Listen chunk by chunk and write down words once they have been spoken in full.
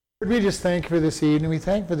We just thank you for this evening. We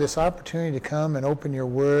thank you for this opportunity to come and open your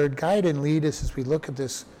word. Guide and lead us as we look at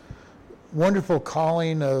this wonderful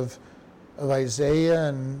calling of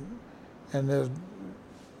Isaiah and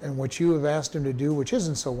what you have asked him to do, which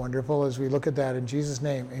isn't so wonderful, as we look at that in Jesus'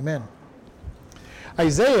 name. Amen.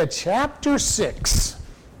 Isaiah chapter 6.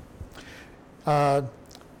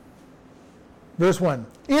 Verse 1.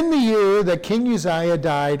 In the year that King Uzziah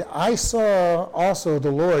died, I saw also the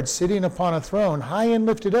Lord sitting upon a throne, high and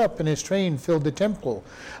lifted up, and his train filled the temple.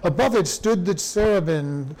 Above it stood the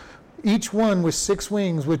cherubim, each one with 6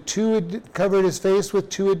 wings. With 2 it covered his face, with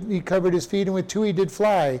 2 he covered his feet, and with 2 he did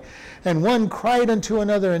fly. And one cried unto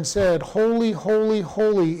another and said, Holy, holy,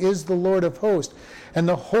 holy is the Lord of hosts, and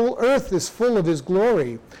the whole earth is full of his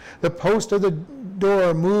glory. The post of the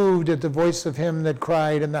door moved at the voice of him that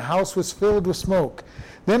cried, and the house was filled with smoke.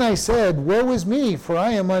 Then I said, Woe is me, for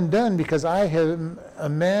I am undone, because I am a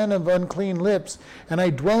man of unclean lips, and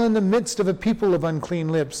I dwell in the midst of a people of unclean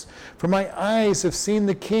lips. For my eyes have seen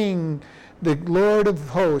the King, the Lord of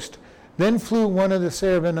hosts. Then flew one of the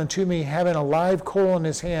cherubim unto me, having a live coal in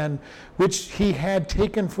his hand, which he had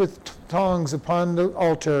taken with tongs upon the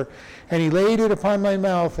altar. And he laid it upon my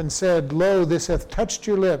mouth, and said, Lo, this hath touched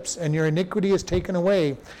your lips, and your iniquity is taken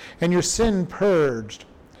away, and your sin purged.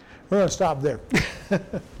 We're going to stop there.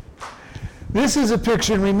 This is a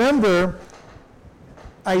picture, and remember,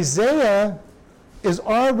 Isaiah has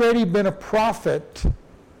already been a prophet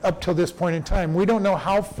up till this point in time. We don't know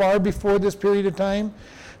how far before this period of time,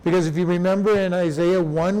 because if you remember in Isaiah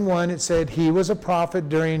 1:1, it said he was a prophet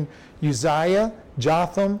during Uzziah,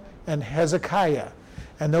 Jotham, and Hezekiah.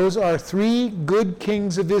 And those are 3 good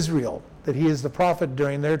kings of Israel that he is the prophet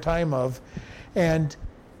during their time of. And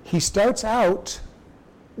he starts out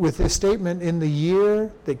with this statement, in the year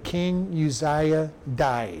that King Uzziah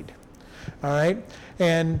died. All right?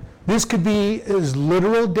 And this could be his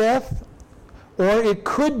literal death, or it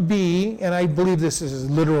could be, and I believe this is his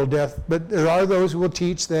literal death, but there are those who will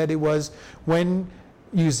teach that it was when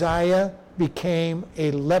Uzziah became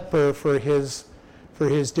a leper for his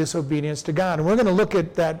disobedience to God. And we're going to look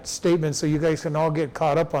at that statement so you guys can all get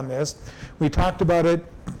caught up on this. We talked about it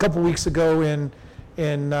a couple weeks ago in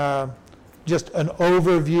just an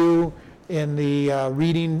overview in the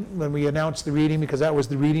reading, when we announced the reading, because that was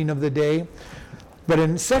the reading of the day. But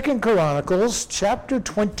in 2 Chronicles chapter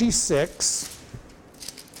 26,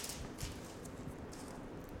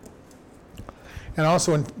 and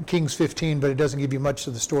also in Kings 15, but it doesn't give you much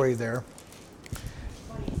of the story there.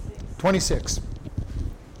 26.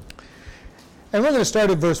 And we're going to start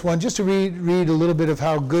at verse 1, just to read a little bit of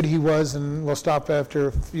how good he was, and we'll stop after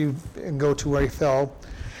a few and go to where he fell.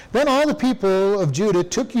 Then all the people of Judah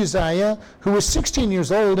took Uzziah, who was 16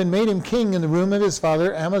 years old, and made him king in the room of his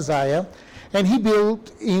father Amaziah. And he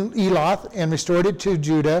built Eloth and restored it to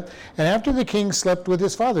Judah. And after the king slept with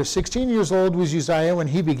his father, 16 years old was Uzziah when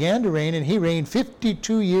he began to reign, and he reigned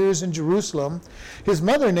 52 years in Jerusalem. His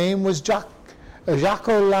mother name was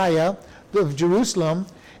Jecholiah of Jerusalem.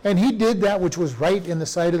 And he did that which was right in the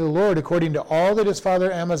sight of the Lord, according to all that his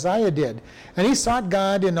father Amaziah did. And he sought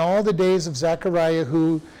God in all the days of Zechariah,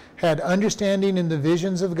 who had understanding in the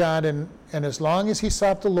visions of God, and as long as he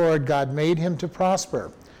sought the Lord, God made him to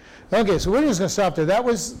prosper. Okay, so we're just going to stop there. That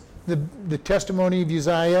was the testimony of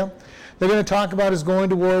Uzziah. They're going to talk about his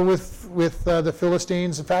going to war with the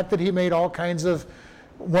Philistines, the fact that he made all kinds of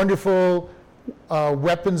wonderful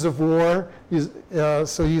weapons of war.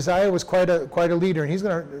 So Uzziah was quite a leader, and he's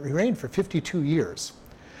going to reign for 52 years.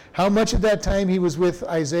 How much of that time he was with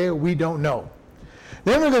Isaiah, we don't know.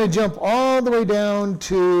 Then we're going to jump all the way down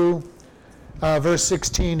to verse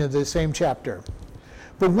 16 of the same chapter.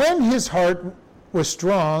 But when his heart was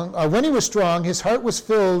strong, when he was strong, his heart was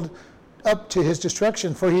filled up to his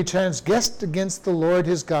destruction, for he transgressed against the Lord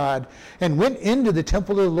his God, and went into the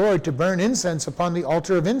temple of the Lord to burn incense upon the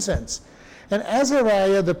altar of incense. And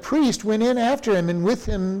Azariah the priest went in after him, and with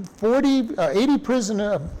him 80 priests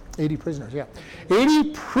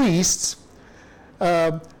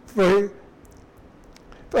of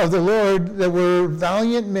the Lord that were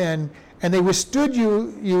valiant men, and they withstood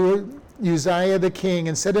Uzziah the king,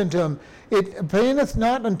 and said unto him, It appeareth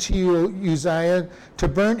not unto you, Uzziah, to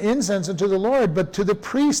burn incense unto the Lord, but to the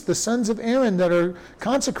priests, the sons of Aaron, that are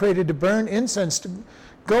consecrated to burn incense, to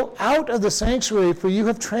go out of the sanctuary, for you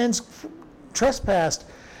have trespassed.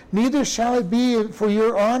 Neither shall it be for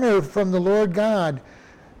your honor from the Lord God.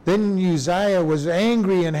 Then Uzziah was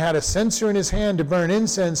angry and had a censer in his hand to burn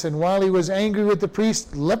incense. And while he was angry with the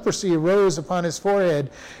priest, leprosy arose upon his forehead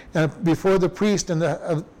before the priest in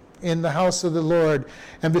the house of the Lord,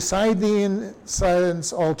 and beside the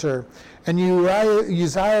incense altar. And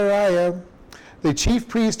Uzziah The chief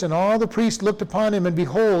priest and all the priests looked upon him, and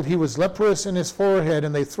behold, he was leprous in his forehead,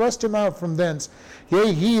 and they thrust him out from thence.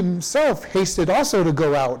 Yea, he himself hasted also to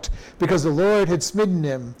go out, because the Lord had smitten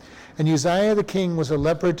him. And Uzziah the king was a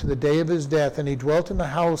leper to the day of his death, and he dwelt in the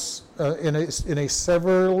house, in a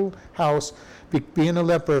several house, being a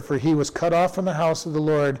leper, for he was cut off from the house of the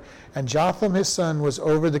Lord. And Jotham his son was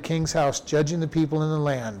over the king's house, judging the people in the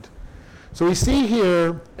land. So we see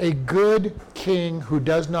here a good king who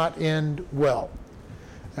does not end well.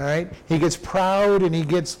 All right? He gets proud, and he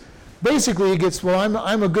gets, well,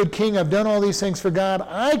 I'm a good king. I've done all these things for God.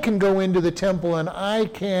 I can go into the temple and I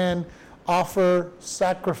can offer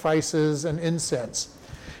sacrifices and incense.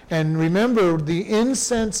 And remember, the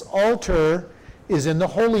incense altar is in the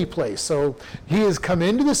holy place. So he has come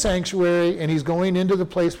into the sanctuary, and he's going into the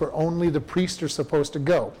place where only the priests are supposed to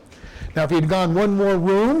go. Now, if he had gone one more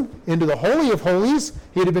room into the Holy of Holies,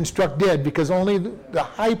 he'd have been struck dead, because only the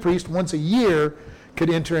high priest once a year could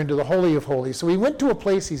enter into the Holy of Holies. So he went to a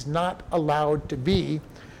place he's not allowed to be,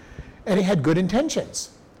 and he had good intentions.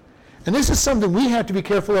 And this is something we have to be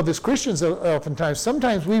careful of as Christians oftentimes.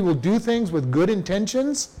 Sometimes we will do things with good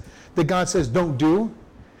intentions that God says don't do.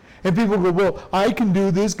 And people go, well, I can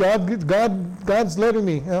do this. God's letting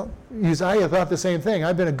me. You know, Uzziah thought the same thing.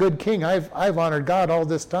 I've been a good king. I've honored God all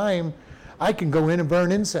this time. I can go in and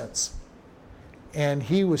burn incense. And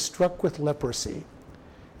he was struck with leprosy.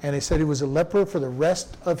 And he said he was a leper for the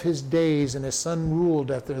rest of his days, and his son ruled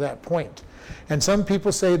after that point. And some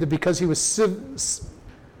people say that because he was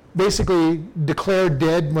basically declared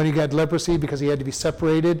dead when he got leprosy because he had to be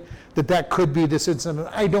separated, that could be this incident.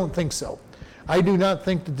 I don't think so. I do not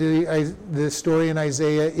think that the story in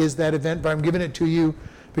Isaiah is that event, but I'm giving it to you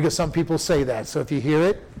because some people say that. So if you hear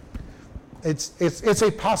it, it's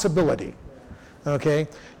a possibility. Okay?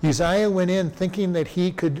 Uzziah went in thinking that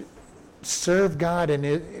he could serve God in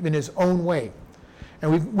his own way.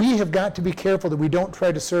 And we have got to be careful that we don't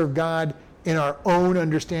try to serve God in our own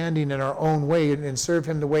understanding, in our own way, and serve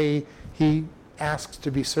him the way he asks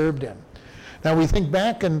to be served in. Now we think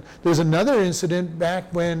back, and there's another incident back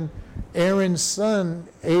when Aaron's son,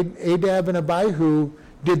 Adab and Abihu,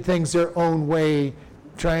 did things their own way,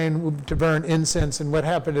 trying to burn incense, and what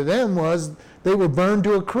happened to them was they were burned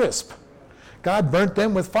to a crisp. God burnt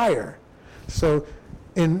them with fire. So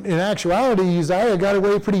in actuality, Uzziah got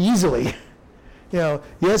away pretty easily. You know,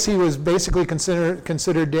 yes, he was basically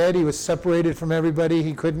considered dead. He was separated from everybody.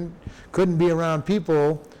 He couldn't be around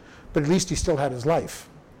people, but at least he still had his life.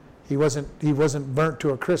 He wasn't burnt to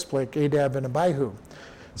a crisp like Adab and Abihu.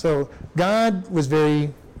 So God was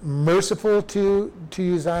very merciful to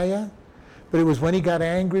Uzziah, but it was when he got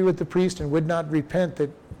angry with the priest and would not repent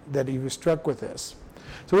that he was struck with this.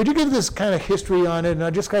 So we do give this kind of history on it, and I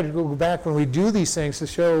just kind of go back when we do these things to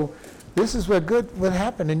show this is what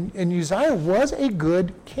happened. And Uzziah was a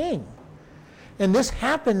good king. And this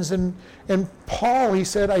happens, and Paul, he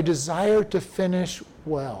said, I desire to finish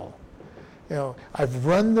well. You know, I've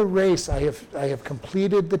run the race. I have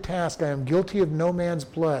completed the task. I am guilty of no man's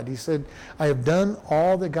blood. He said, I have done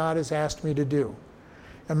all that God has asked me to do.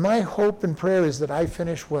 And my hope and prayer is that I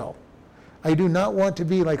finish well. I do not want to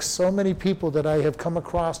be like so many people that I have come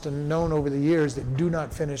across and known over the years that do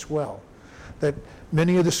not finish well. That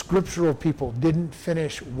many of the scriptural people didn't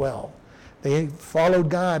finish well. They followed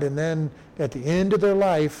God, and then at the end of their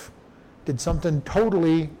life did something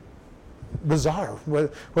totally bizarre.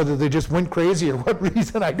 Whether they just went crazy or what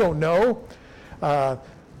reason, I don't know.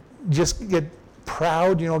 Just get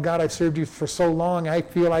proud. You know, God, I've served you for so long. I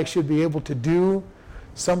feel I should be able to do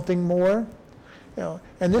something more. You know,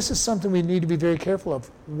 and this is something we need to be very careful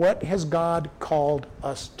of. What has God called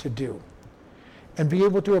us to do? And be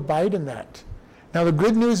able to abide in that. Now the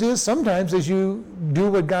good news is sometimes as you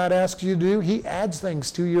do what God asks you to do, he adds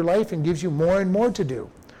things to your life and gives you more and more to do.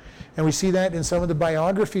 And we see that in some of the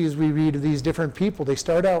biographies we read of these different people. They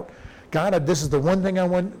start out, God, this is the one thing I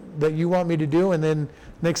want that you want me to do, and then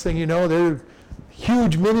next thing you know, they're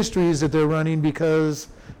huge ministries that they're running because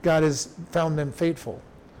God has found them faithful.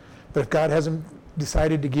 But if God hasn't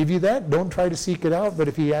decided to give you that, don't try to seek it out. But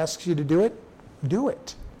if he asks you to do it, do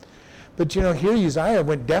it. But you know, here Uzziah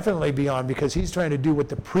went definitely beyond because he's trying to do what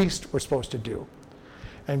the priests were supposed to do.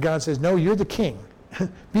 And God says, no, you're the king.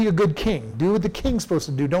 Be a good king. Do what the king's supposed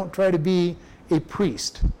to do. Don't try to be a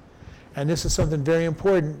priest. And this is something very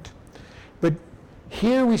important. But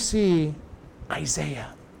here we see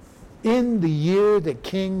Isaiah. In the year that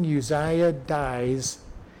King Uzziah dies,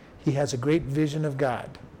 he has a great vision of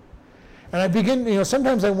God. And I begin,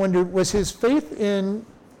 sometimes I wonder, was his faith in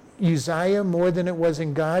Uzziah more than it was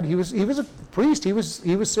in God? He was a priest. He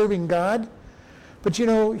was serving God. But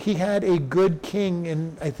he had a good king,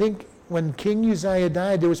 and I think when King Uzziah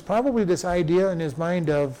died, there was probably this idea in his mind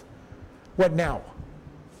of, what now?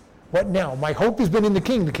 What now? My hope has been in the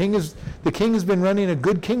king. The king has been running a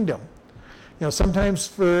good kingdom. Sometimes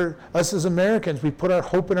for us as Americans, we put our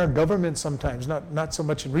hope in our government sometimes, not so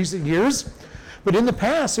much in recent years, but in the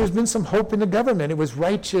past, there's been some hope in the government. It was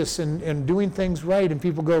righteous and doing things right, and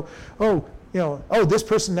people go, this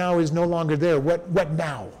person now is no longer there. What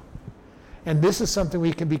now? And this is something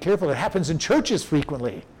we can be careful. It happens in churches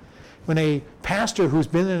frequently. When a pastor who's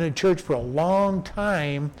been in a church for a long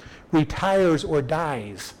time retires or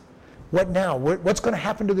dies, what now? What's going to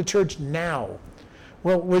happen to the church now?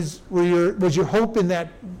 Well, was your hope in that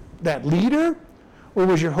leader, or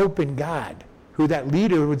was your hope in God? Who that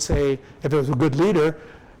leader would say, if it was a good leader,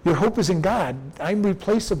 your hope is in God. I'm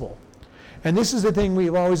replaceable. And this is the thing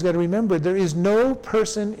we've always got to remember. There is no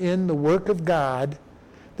person in the work of God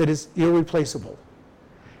that is irreplaceable.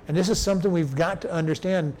 And this is something we've got to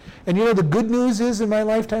understand. And the good news is in my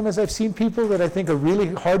lifetime, as I've seen people that I think are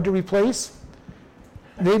really hard to replace,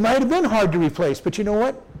 they might have been hard to replace, but you know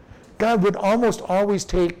what? God would almost always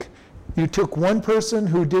you took one person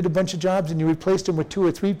who did a bunch of jobs and you replaced him with 2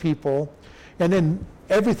 or 3 people, and then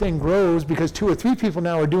everything grows because 2 or 3 people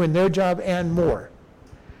now are doing their job and more.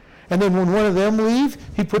 And then when one of them leave,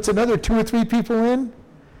 he puts another 2 or 3 people in,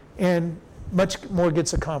 and much more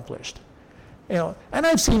gets accomplished. And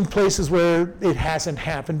I've seen places where it hasn't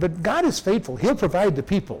happened, but God is faithful. He'll provide the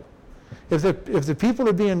people. If the people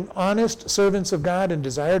are being honest servants of God and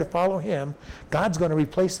desire to follow him, God's going to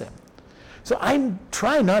replace them. So I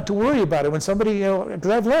try not to worry about it when somebody, because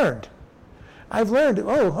I've learned,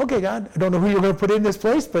 okay, God, I don't know who you're going to put in this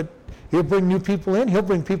place, but he'll bring new people in. He'll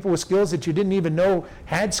bring people with skills that you didn't even know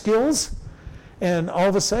had skills. And all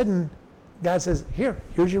of a sudden, God says,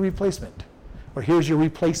 here's your replacement, or here's your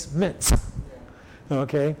replacements.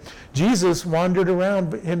 Okay? Jesus wandered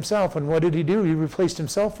around himself, and what did he do? He replaced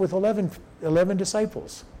himself with 11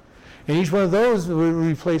 disciples. And each one of those were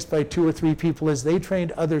replaced by 2 or 3 people as they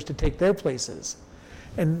trained others to take their places.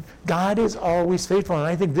 And God is always faithful. And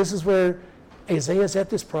I think this is where Isaiah is at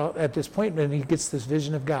this point, and he gets this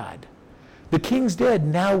vision of God. The king's dead,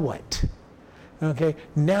 now what? Okay,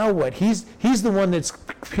 now what? He's the one that's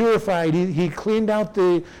purified. He cleaned out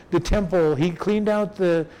the temple. He cleaned out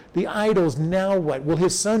the idols. Now what? Will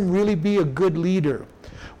his son really be a good leader?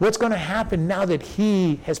 What's going to happen now that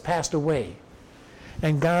he has passed away?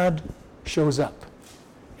 And God shows up,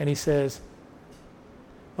 and he says,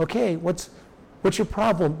 okay, what's your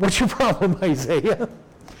problem? What's your problem, Isaiah?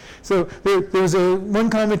 So there's one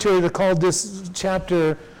commentary that called this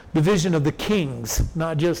chapter the vision of the kings,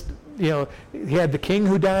 not just, he had the king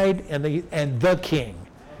who died and the king.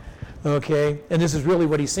 Okay? And this is really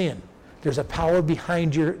what he's saying. There's a power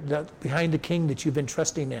behind the king that you've been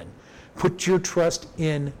trusting in. Put your trust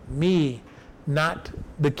in me, not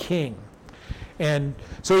the king. And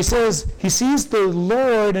so he says, he sees the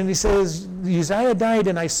Lord, and he says, Uzziah died,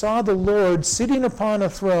 and I saw the Lord sitting upon a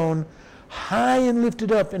throne, high and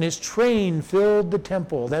lifted up, and his train filled the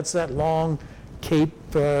temple. That's that long cape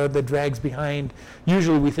that drags behind.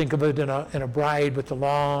 Usually we think of it in a bride with the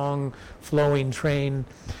long flowing train.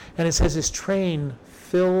 And it says his train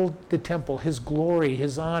filled the temple. His glory,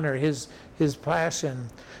 his honor, his passion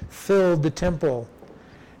filled the temple.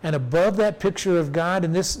 And above that picture of God,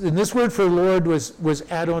 and this word for Lord was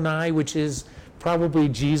Adonai, which is probably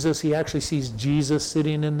Jesus. He actually sees Jesus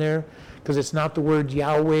sitting in there, because it's not the word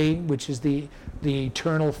Yahweh, which is the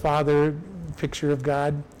eternal Father picture of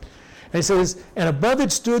God. And it says, and above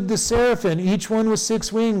it stood the seraphim, each one with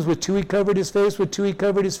 6 wings. With 2 he covered his face, with 2 he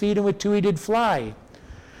covered his feet, and with 2 he did fly.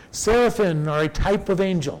 Seraphim are a type of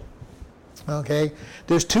angel. Okay?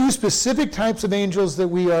 There's 2 specific types of angels that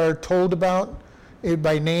we are told about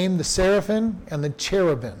by name, the seraphim and the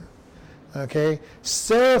cherubim. Okay?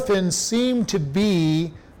 Seraphim seem to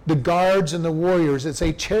be the guards and the warriors. It's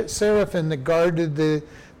a seraphim that guarded the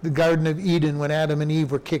Garden of Eden when Adam and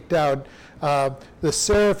Eve were kicked out. The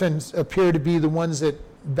seraphims appear to be the ones that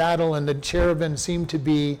battle, and the cherubim seem to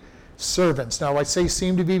be servants. Now, I say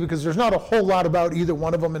seem to be because there's not a whole lot about either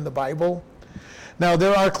one of them in the Bible. Now,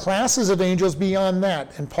 there are classes of angels beyond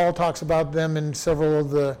that, and Paul talks about them in several of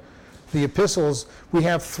the epistles. We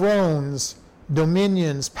have thrones,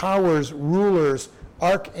 dominions, powers, rulers,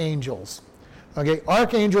 archangels. Okay,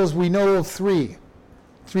 archangels, we know of 3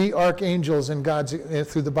 archangels in God's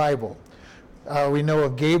through the Bible. We know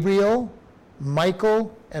of Gabriel,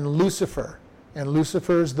 Michael, and Lucifer. And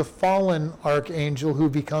Lucifer is the fallen archangel who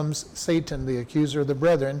becomes Satan, the accuser of the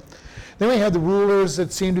brethren. Then we have the rulers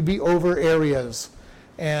that seem to be over areas.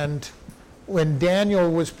 And when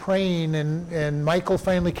Daniel was praying and Michael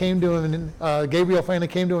finally came to him, and Gabriel finally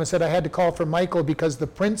came to him and said, I had to call for Michael because the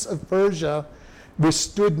prince of Persia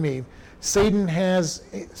withstood me. Satan has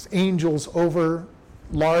angels over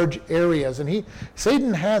large areas, and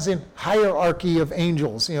Satan has a hierarchy of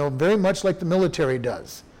angels, very much like the military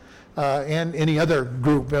does, and any other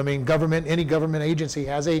group. I mean, any government agency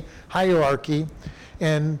has a hierarchy,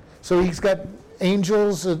 and so he's got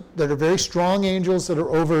angels that are very strong angels that are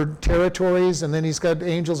over territories, and then he's got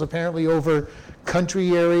angels apparently over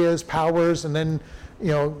country areas, powers, and then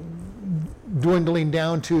dwindling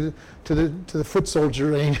down to the foot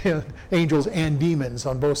soldier angels and demons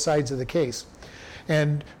on both sides of the case.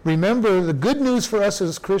 And remember, the good news for us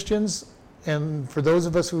as Christians, and for those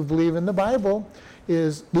of us who believe in the Bible,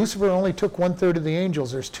 is Lucifer only took 1/3 of the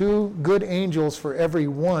angels. There's 2 good angels for every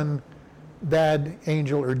 1 bad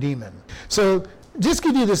angel or demon. So just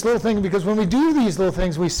give you this little thing, because when we do these little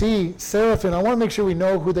things, we see seraphim. I want to make sure we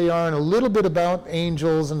know who they are and a little bit about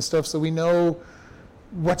angels and stuff, so we know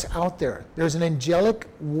what's out there. There's an angelic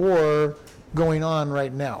war going on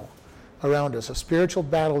right now around us, a spiritual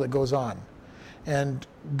battle that goes on. And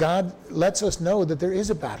God lets us know that there is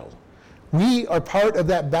a battle. We are part of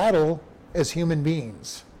that battle as human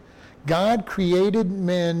beings. God created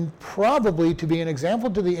men probably to be an example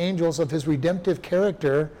to the angels of his redemptive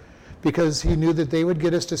character, because he knew that they would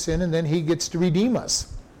get us to sin, and then he gets to redeem us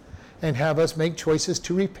and have us make choices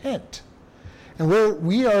to repent. And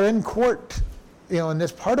we are in court, and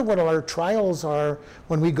that's part of what our trials are,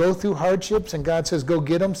 when we go through hardships and God says, go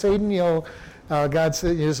get them, Satan. God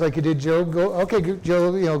said, just like he did Job,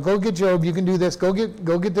 Job, go get Job, you can do this, go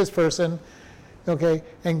get this person. Okay,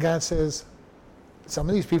 and God says, some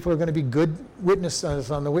of these people are going to be good witnesses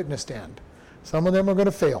on the witness stand. Some of them are going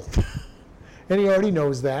to fail. And he already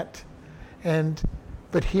knows that.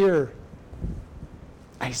 But here,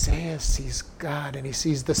 Isaiah sees God, and he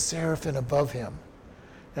sees the seraphim above him.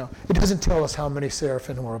 Now, it doesn't tell us how many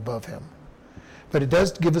seraphim were above him, but it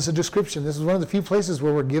does give us a description. This is one of the few places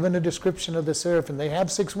where we're given a description of the seraphim. They have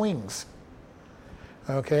 6 wings.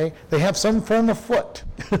 Okay? They have some form of foot.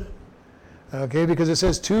 Okay? Because it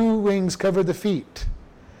says 2 wings cover the feet.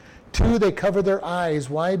 2, they cover their eyes.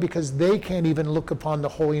 Why? Because they can't even look upon the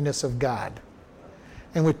holiness of God.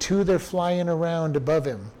 And with 2, they're flying around above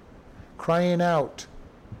him, crying out,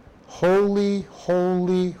 holy,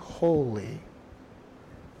 holy, holy.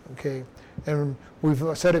 Okay? And we've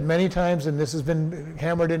said it many times, and this has been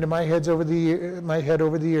hammered into my head over the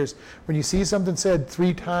years. When you see something said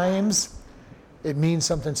 3 times, it means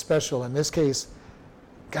something special. In this case,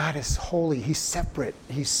 God is holy. He's separate.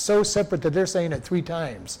 He's so separate that they're saying it 3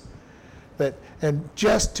 times. And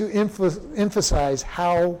just to emphasize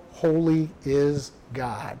how holy is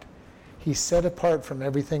God. He's set apart from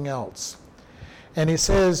everything else. And he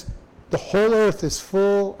says, the whole earth is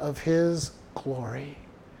full of his glory.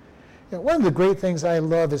 One of the great things I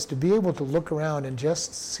love is to be able to look around and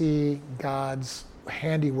just see God's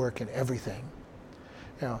handiwork in everything.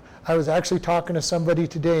 I was actually talking to somebody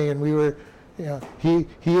today, and we were, he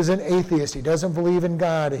is an atheist. He doesn't believe in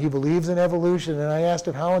God. He believes in evolution. And I asked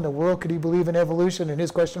him, how in the world could he believe in evolution? And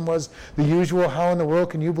his question was the usual, how in the world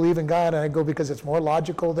can you believe in God? And I go, because it's more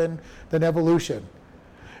logical than evolution.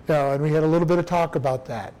 And we had a little bit of talk about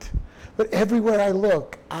that. But everywhere I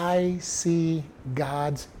look, I see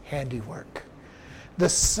God's handiwork. The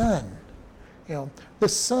sun, the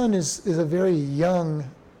sun is a very young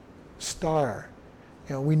star.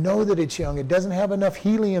 We know that it's young. It doesn't have enough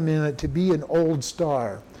helium in it to be an old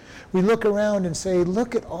star. We look around and say,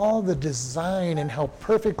 look at all the design and how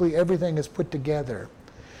perfectly everything is put together.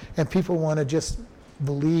 And people want to just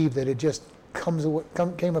believe that it just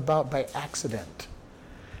came about by accident.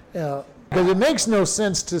 Because it makes no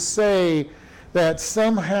sense to say that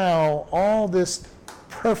somehow all this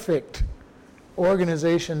perfect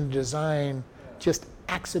organization design just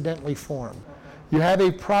accidentally formed. You have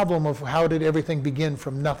a problem of how did everything begin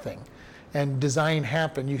from nothing and design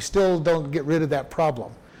happen. You still don't get rid of that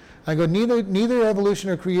problem. I go, neither evolution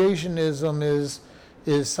or creationism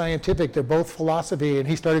is scientific. They're both philosophy. And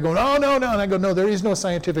he started going, oh, no. And I go, no, there is no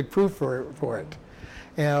scientific proof for it.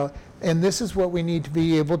 And this is what we need to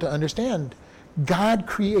be able to understand. God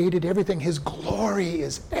created everything. His glory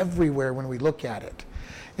is everywhere when we look at it.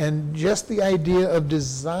 And just the idea of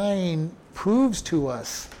design proves to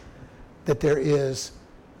us that there is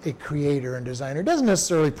a creator and designer. It doesn't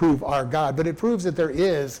necessarily prove our God, but it proves that there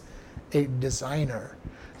is a designer.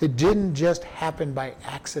 It didn't just happen by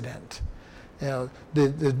accident. The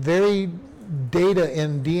very data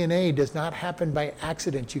in DNA does not happen by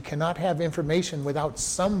accident. You cannot have information without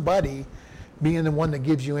somebody being the one that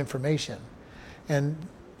gives you information. And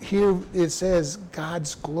here it says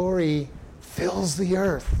God's glory fills the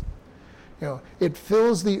earth. It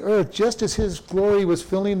fills the earth just as his glory was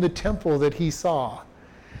filling the temple that he saw.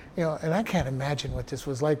 And I can't imagine what this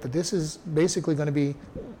was like, but this is basically going to be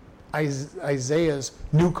Isaiah's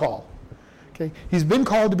new call. Okay, he's been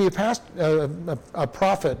called to be a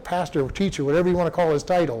prophet, pastor, teacher, whatever you want to call his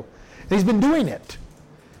title, and he's been doing it.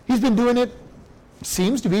 He's been doing it,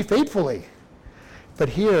 seems to be faithfully. But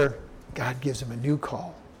here, God gives him a new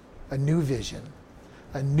call, a new vision,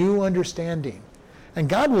 a new understanding. And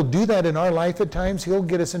God will do that in our life at times. He'll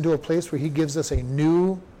get us into a place where he gives us a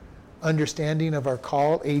new understanding of our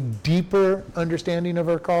call, a deeper understanding of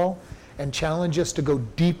our call, and challenge us to go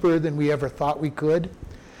deeper than we ever thought we could.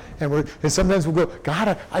 And sometimes we'll go,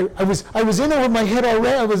 God, I was in over my head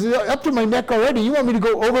already. I was up to my neck already. You want me to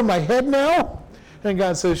go over my head now? And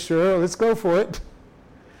God says, sure, let's go for it.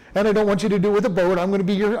 And I don't want you to do it with a boat. I'm going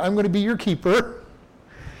to be your keeper.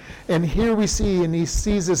 And here we see, and he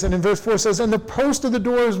sees this, and in verse 4 says, and the post of the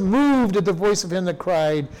doors moved at the voice of him that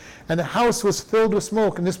cried, and the house was filled with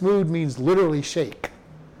smoke. And this moved means literally shake.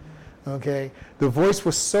 Okay? The voice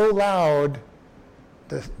was so loud,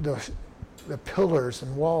 the pillars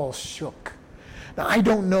and walls shook. Now, I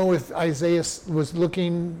don't know if Isaiah was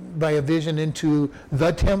looking by a vision into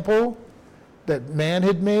the temple that man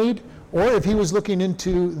had made, or if he was looking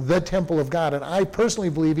into the temple of God. And I personally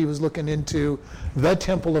believe he was looking into the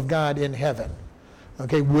temple of God in heaven,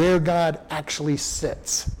 okay, where God actually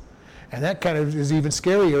sits. And that kind of is even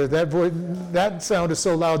scarier. That sound is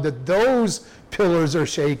so loud that those pillars are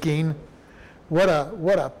shaking. What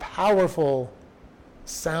a powerful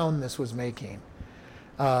sound this was making.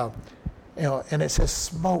 And it says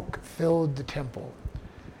smoke filled the temple.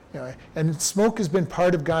 And smoke has been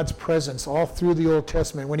part of God's presence all through the Old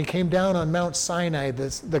Testament. When he came down on Mount Sinai,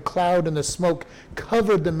 the cloud and the smoke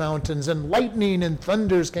covered the mountains, and lightning and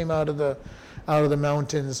thunders came out of the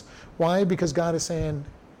mountains. Why? Because God is saying,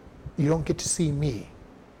 you don't get to see me.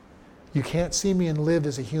 You can't see me and live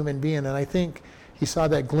as a human being. And I think he saw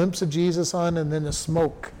that glimpse of Jesus on, and then the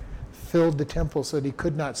smoke filled the temple so that he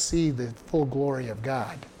could not see the full glory of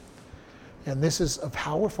God. And this is a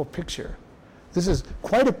powerful picture. This is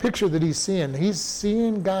quite a picture that he's seeing. He's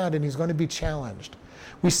seeing God, and he's going to be challenged.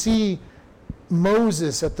 We see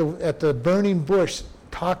Moses at the burning bush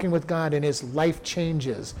talking with God, and his life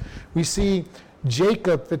changes. We see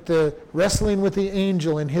Jacob at the wrestling with the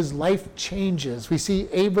angel, and his life changes. We see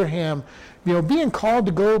Abraham, being called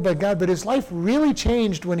to go by God, but his life really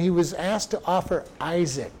changed when he was asked to offer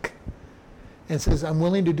Isaac, and says, "I'm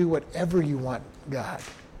willing to do whatever you want, God."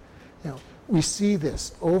 We see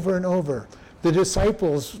this over and over. The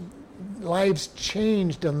disciples' lives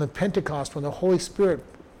changed on the Pentecost when the Holy Spirit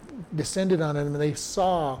descended on them and they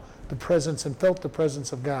saw the presence and felt the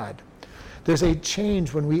presence of God. There's a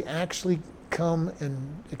change when we actually come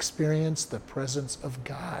and experience the presence of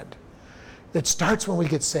God. It starts when we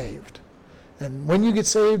get saved. And when you get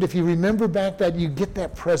saved, if you remember back that, you get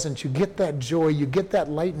that presence, you get that joy, you get that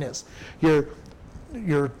lightness.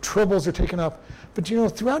 Your troubles are taken up. But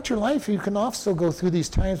throughout your life, you can also go through these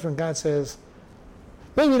times when God says,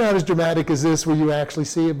 maybe not as dramatic as this where you actually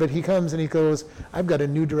see it, but he comes and he goes, I've got a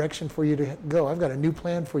new direction for you to go. I've got a new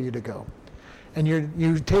plan for you to go. And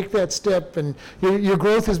you take that step, and your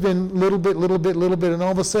growth has been little bit, and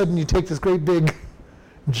all of a sudden you take this great big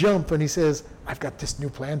jump, and he says, I've got this new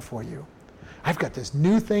plan for you. I've got this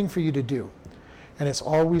new thing for you to do. And it's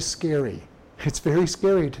always scary. It's very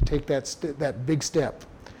scary to take that big step.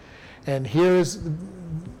 And here's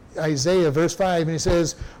Isaiah, verse 5, and he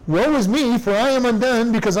says, "Woe is me, for I am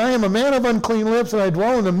undone, because I am a man of unclean lips, and I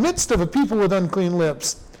dwell in the midst of a people with unclean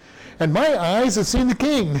lips. And my eyes have seen the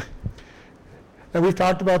King." And we've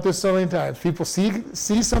talked about this so many times. People see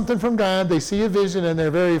something from God, they see a vision, and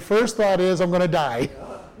their very first thought is, I'm going to die.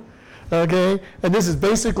 Okay? And this is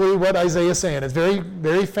basically what Isaiah is saying. It's very,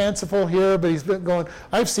 very fanciful here, but he's going,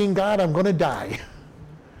 I've seen God, I'm going to die.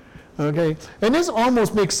 Okay? And this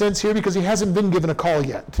almost makes sense here because he hasn't been given a call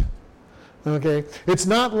yet. Okay? It's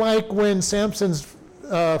not like when Samson's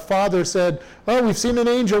father said, "Oh, we've seen an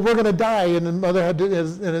angel, we're going to die," and the mother and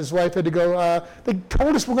his wife had to go, "They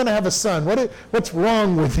told us we're going to have a son. What's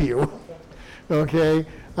wrong with you?" Okay?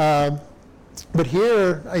 But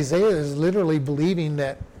here, Isaiah is literally believing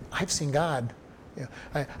that I've seen God.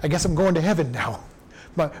 I guess I'm going to heaven now.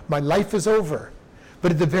 My life is over.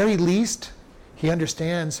 But at the very least, he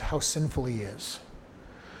understands how sinful he is.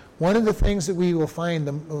 One of the things that we will find,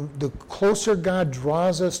 the closer God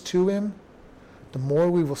draws us to him, the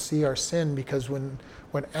more we will see our sin, because when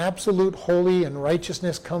absolute holy and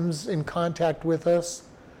righteousness comes in contact with us,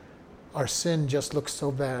 our sin just looks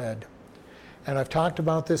so bad. And I've talked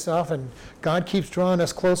about this often. God keeps drawing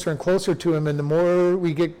us closer and closer to him, and the more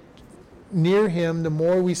we get near him, the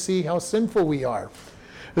more we see how sinful we are.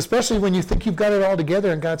 Especially when you think you've got it all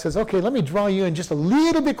together and God says, okay, let me draw you in just a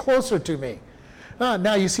little bit closer to me.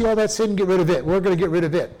 Now you see all that sin, get rid of it. We're going to get rid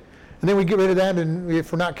of it. And then we get rid of that, and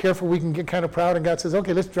if we're not careful, we can get kind of proud, and God says,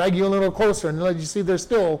 okay, let's drag you a little closer, and let you see there's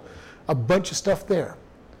still a bunch of stuff there.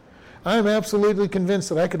 I'm absolutely convinced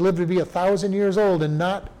that I could live to be 1,000 years old and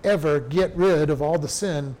not ever get rid of all the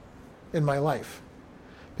sin in my life,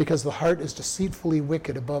 because the heart is deceitfully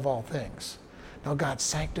wicked above all things. Now God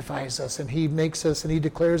sanctifies us, and he makes us, and he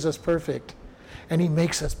declares us perfect, and he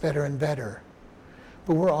makes us better and better.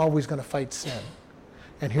 But we're always going to fight sin.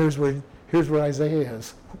 And here's where Isaiah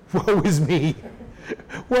is. Woe is me.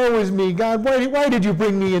 Woe is me. God, why did you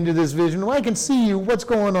bring me into this vision? Well, I can see you. What's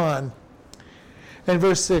going on? And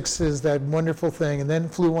verse 6 is that wonderful thing. And then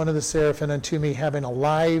flew one of the seraphim unto me, having a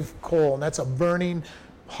live coal. And that's a burning,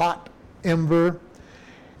 hot ember.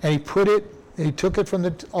 And he took it from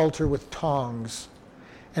the altar with tongs.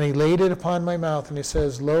 And he laid it upon my mouth. And he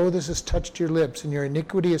says, Lo, this has touched your lips, and your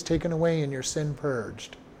iniquity is taken away, and your sin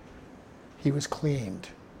purged. He was cleaned.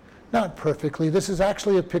 Not perfectly. This is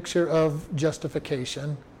actually a picture of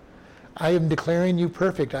justification. I am declaring you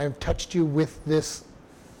perfect. I have touched you with this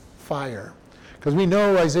fire. Because we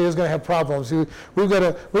know Isaiah's going to have problems. We've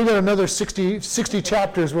got another 60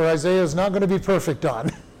 chapters where Isaiah is not going to be perfect on.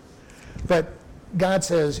 But God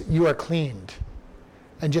says, you are cleaned.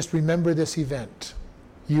 And just remember this event.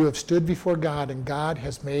 You have stood before God, and God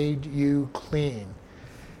has made you clean.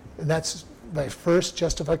 And that's by first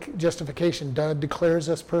justification. God declares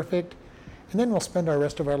us perfect. And then we'll spend our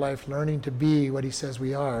rest of our life learning to be what he says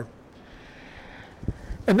we are.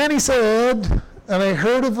 And then he said, and I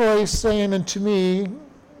heard a voice saying unto me,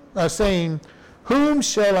 saying, Whom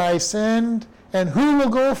shall I send, and who will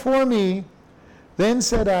go for me? Then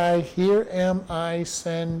said I, Here am I,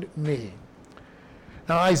 send me.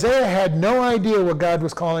 Now Isaiah had no idea what God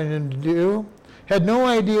was calling him to do, had no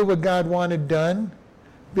idea what God wanted done,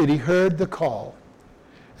 but he heard the call.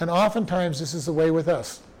 And oftentimes this is the way with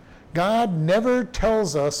us. God never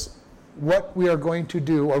tells us what we are going to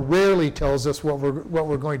do, or rarely tells us what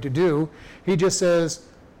we're going to do. He just says,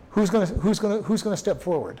 who's going to step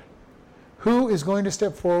forward? Who is going to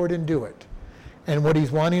step forward and do it? And what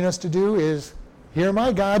he's wanting us to do is, here am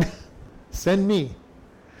I, God, send me.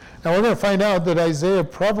 Now we're going to find out that Isaiah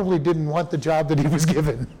probably didn't want the job that he was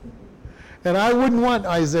given. And I wouldn't want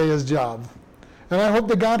Isaiah's job. And I hope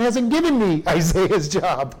that God hasn't given me Isaiah's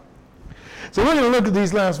job. So we're going to look at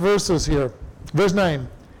these last verses here. Verse 9.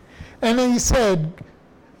 And then he said,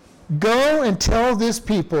 Go and tell this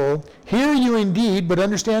people, hear you indeed, but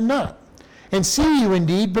understand not. And see you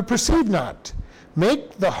indeed, but perceive not.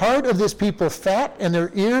 Make the heart of this people fat and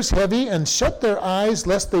their ears heavy, and shut their eyes,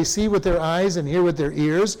 lest they see with their eyes and hear with their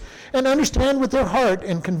ears, and understand with their heart,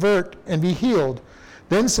 and convert, and be healed.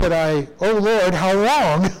 Then said I, O Lord, how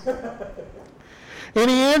long? And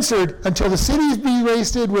he answered, Until the cities be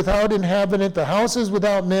wasted without inhabitant, the houses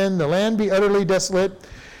without men, the land be utterly desolate,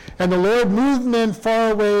 and the Lord moved men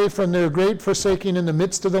far away from their great forsaking in the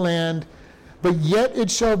midst of the land. But yet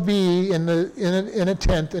it shall be in a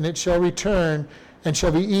tent, and it shall return, and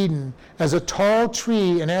shall be eaten, as a tall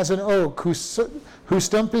tree and as an oak, whose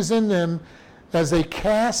stump is in them, as they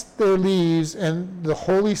cast their leaves, and the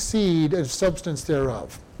holy seed of substance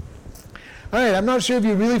thereof. All right, I'm not sure if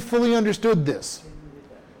you really fully understood this.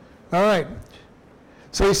 All right.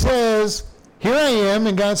 So he says, here I am,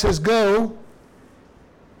 and God says, go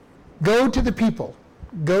to the people.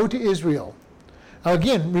 Go to Israel. Now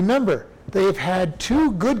again, remember, they have had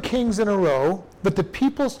 2 good kings in a row, but the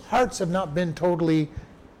people's hearts have not been totally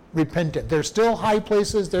repentant. They're still high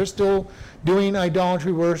places. They're still doing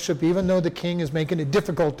idolatry worship, even though the king is making it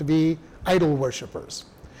difficult to be idol worshipers.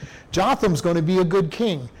 Jotham's going to be a good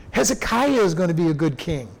king. Hezekiah is going to be a good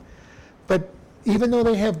king. But even though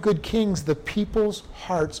they have good kings, the people's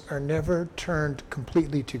hearts are never turned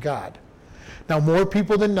completely to God. Now, more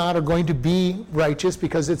people than not are going to be righteous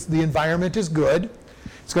because the environment is good.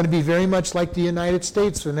 It's going to be very much like the United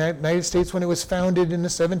States. The United States, when it was founded in the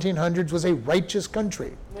 1700s, was a righteous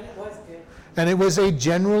country. And it was good. And it was a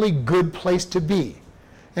generally good place to be.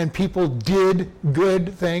 And people did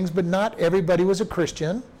good things, but not everybody was a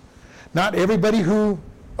Christian. Not everybody who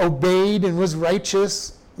obeyed and was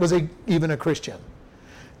righteous was even a Christian.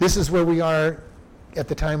 This is where we are at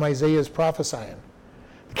the time Isaiah is prophesying.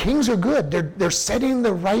 The kings are good. They're setting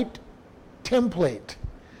the right template,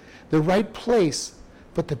 the right place,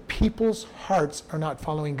 but the people's hearts are not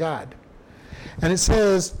following God. And it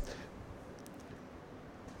says,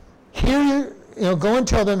 here go and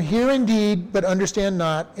tell them, hear indeed, but understand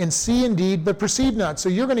not, and see indeed, but perceive not. So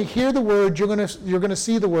you're going to hear the words, you're going to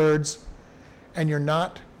see the words, and you're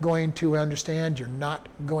not going to understand, you're not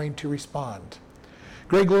going to respond.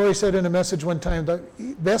 Greg Laurie said in a message one time, the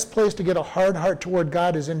best place to get a hard heart toward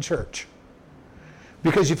God is in church.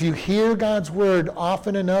 Because if you hear God's word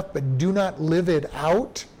often enough, but do not live it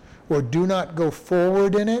out, or do not go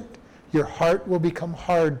forward in it, your heart will become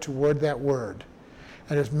hard toward that word.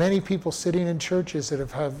 And there's many people sitting in churches that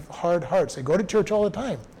have hard hearts. They go to church all the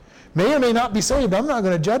time. May or may not be saved. I'm not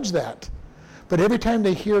going to judge that. But every time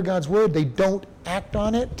they hear God's word, they don't act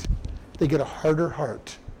on it. They get a harder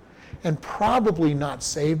heart. And probably not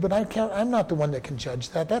saved, but I'm not the one that can judge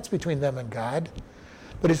that. That's between them and God.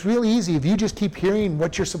 But it's real easy. If you just keep hearing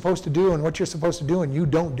what you're supposed to do and what you're supposed to do and you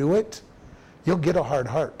don't do it, you'll get a hard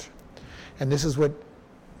heart. And this is what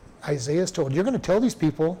Isaiah's told. You're going to tell these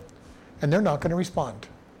people, and they're not going to respond.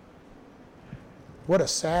 What a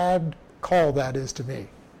sad call that is to me.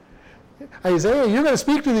 Isaiah, you're going to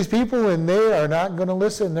speak to these people, and they are not going to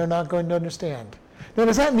listen. They're not going to understand. Now,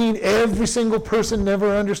 does that mean every single person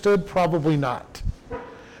never understood? Probably not.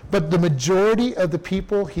 But the majority of the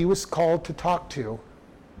people he was called to talk to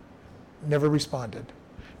never responded.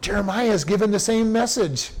 Jeremiah is given the same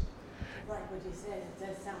message. Like what you said, it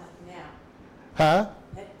does sound like now. Huh?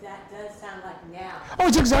 That does sound like now. Oh,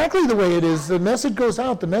 it's exactly the way it is. The message goes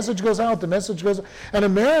out, the message goes out, the message goes out. And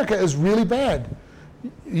America is really bad.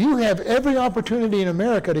 You have every opportunity in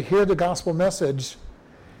America to hear the gospel message,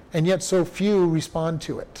 and yet so few respond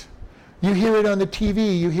to it. You hear it on the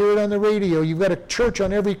TV, you hear it on the radio, you've got a church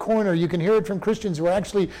on every corner, you can hear it from Christians who are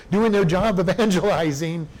actually doing their job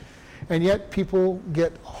evangelizing, and yet people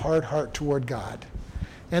get a hard heart toward God.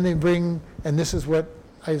 And and this is what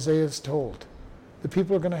Isaiah's told, the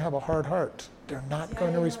people are going to have a hard heart. They're not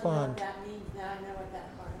going to respond. That means, now I know what that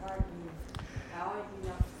hard heart means. How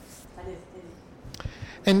I just didn't.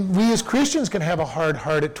 And we as Christians can have a hard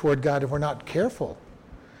heart toward God if we're not careful.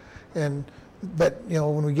 But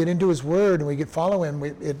when we get into His Word and we follow Him,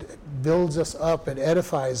 it builds us up, it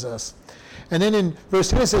edifies us. And then in verse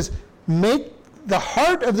 10 it says, make the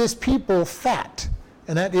heart of this people fat.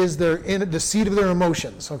 And that is the seat of their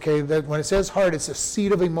emotions. Okay, that when it says heart, it's a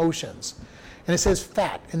seat of emotions. And it says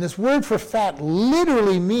fat. And this word for fat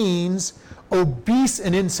literally means obese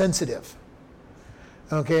and insensitive.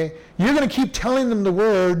 Okay, you're going to keep telling them the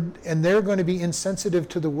word, and they're going to be insensitive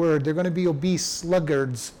to the word. They're going to be obese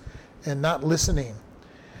sluggards and not listening.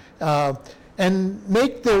 And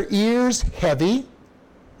make their ears heavy,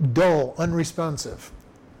 dull, unresponsive.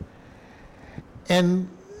 And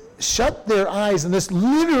shut their eyes, and this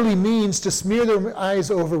literally means to smear their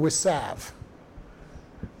eyes over with salve.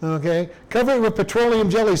 Okay? Cover it with petroleum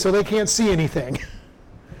jelly so they can't see anything.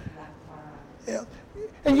 Yeah.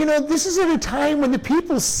 And this is at a time when the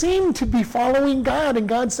people seem to be following God, and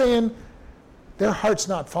God's saying, their heart's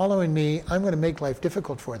not following me, I'm going to make life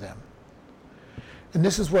difficult for them. And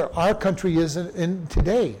this is where our country is in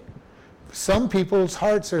today. Some people's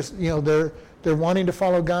hearts are, they're wanting to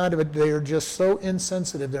follow God, but they are just so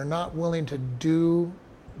insensitive. They're not willing to do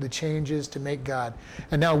the changes to make God.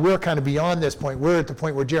 And now we're kind of beyond this point. We're at the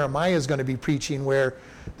point where Jeremiah is going to be preaching, where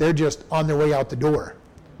they're just on their way out the door.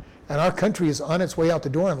 And our country is on its way out the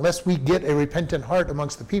door unless we get a repentant heart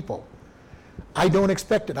amongst the people. I don't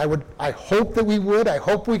expect it. I hope that we would. I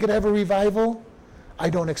hope we could have a revival. I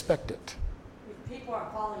don't expect it. People are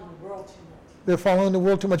following the world too much. They're following the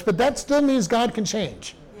world too much. But that still means God can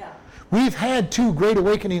change. Yeah. We've had 2 great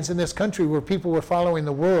awakenings in this country where people were following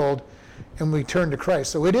the world and we turned to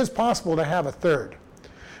Christ. So it is possible to have a third.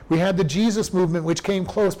 We had the Jesus movement, which came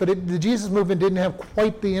close, but the Jesus movement didn't have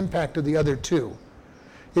quite the impact of the other 2.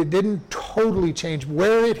 It didn't totally change.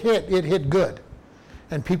 Where it hit good.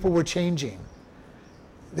 And people were changing.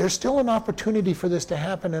 There's still an opportunity for this to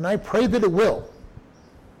happen, and I pray that it will.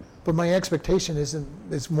 But my expectation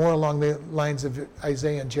is more along the lines of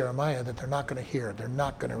Isaiah and Jeremiah, that they're not going to hear, they're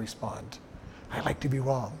not going to respond. I like to be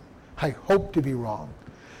wrong. I hope to be wrong.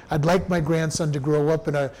 I'd like my grandson to grow up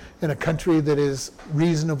in a country that is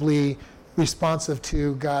reasonably responsive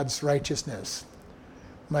to God's righteousness.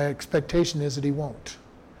 My expectation is that he won't,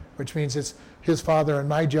 which means it's his father and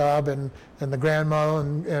my job and the grandma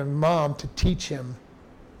and mom to teach him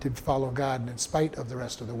to follow God in spite of the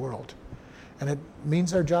rest of the world. And it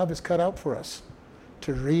means our job is cut out for us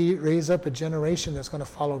to raise up a generation that's going to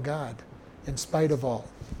follow God in spite of all.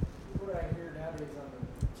 What I hear nowadays on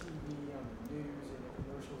the TV, on the news, and the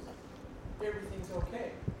commercials, everything's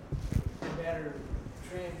okay. No matter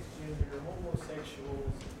transgender,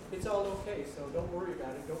 homosexuals, it's all okay. So don't worry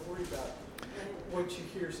about it. Don't worry about it. what you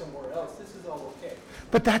hear somewhere else. This is all okay.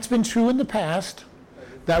 But that's been true in the past.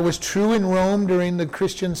 That was true in Rome during the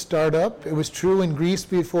Christian startup. It was true in Greece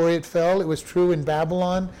before it fell. It was true in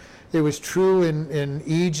Babylon. It was true in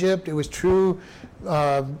Egypt. It was true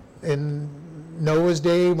in Noah's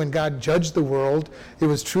day when God judged the world. It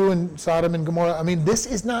was true in Sodom and Gomorrah. I mean, this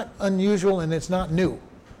is not unusual and it's not new.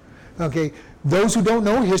 Okay, those who don't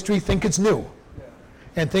know history think it's new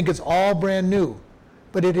and think it's all brand new.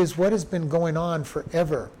 But it is what has been going on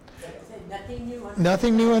forever.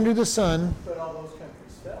 Nothing new under the sun. But all those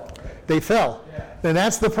countries fell, right? They fell. Yeah. And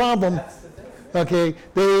that's the problem. That's the thing. Okay,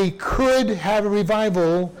 they could have a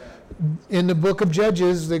revival. In the book of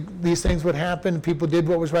Judges, these things would happen. People did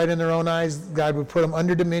what was right in their own eyes. God would put them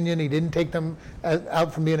under dominion. He didn't take them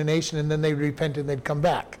out from being a nation, and then they'd repent and they'd come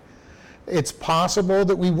back. It's possible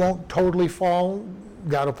that we won't totally fall.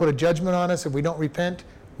 God will put a judgment on us. If we don't repent,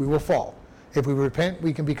 we will fall. If we repent,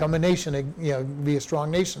 we can become a nation, be a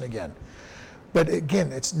strong nation again. But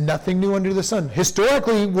again, it's nothing new under the sun.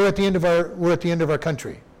 Historically, we're at the end of our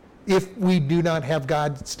country. If we do not have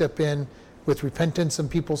God step in with repentance in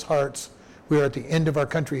people's hearts, we are at the end of our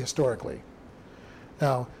country historically.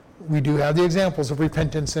 Now, we do have the examples of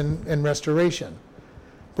repentance and restoration,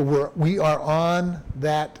 but we are on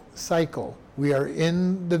that cycle. We are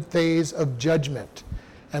in the phase of judgment,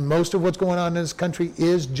 and most of what's going on in this country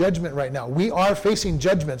is judgment right now. We are facing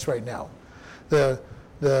judgments right now. The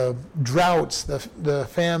droughts, the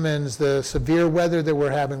famines, the severe weather that we're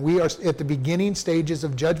having, we are at the beginning stages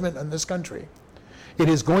of judgment in this country. It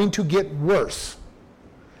is going to get worse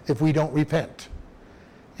if we don't repent.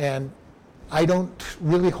 And I don't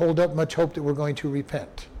really hold up much hope that we're going to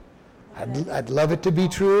repent. I'd love it to be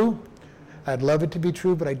true. I'd love it to be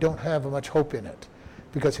true, but I don't have much hope in it.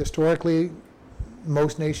 Because historically,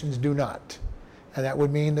 most nations do not. And that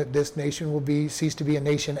would mean that this nation will cease to be a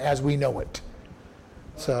nation as we know it.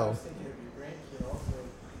 I So, was thinking of your grandkid also.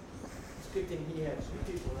 It's a good thing he has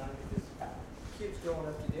you people around because kids growing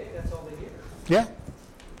up today, that's all they hear. yeah.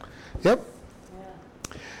 Yep.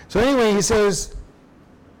 Yeah. So anyway, he says,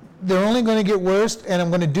 they're only going to get worse, and I'm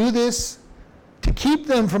going to do this to keep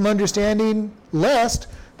them from understanding, lest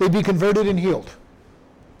they be converted and healed.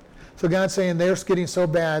 So God's saying they're getting so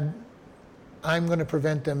bad, I'm going to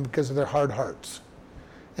prevent them because of their hard hearts.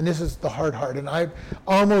 And this is the hard heart. And I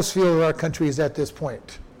almost feel that our country is at this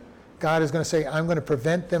point. God is going to say, I'm going to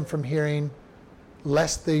prevent them from hearing,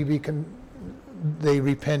 lest they repent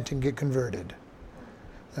and get converted.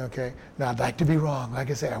 Okay? Now, I'd like to be wrong. Like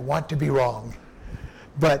I say, I want to be wrong.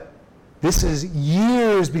 But this is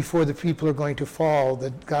years before the people are going to fall,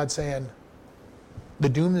 that God's saying, the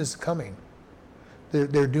doom is coming.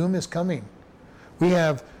 Their doom is coming. We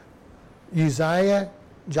have Uzziah,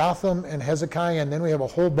 Jotham, and Hezekiah, and then we have a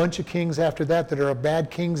whole bunch of kings after that are bad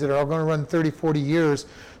kings that are all going to run 30, 40 years.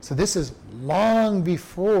 So this is long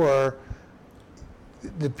before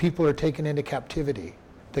the people are taken into captivity,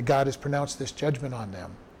 that God has pronounced this judgment on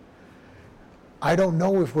them. I don't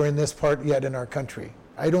know if we're in this part yet in our country.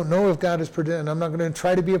 I don't know if God is, and I'm not going to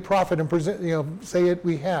try to be a prophet and say it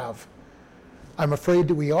we have. I'm afraid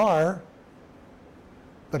that we are,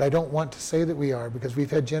 but I don't want to say that we are, because we've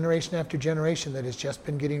had generation after generation that has just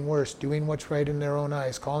been getting worse, doing what's right in their own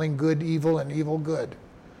eyes, calling good evil and evil good.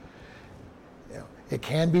 It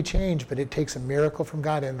can be changed, but it takes a miracle from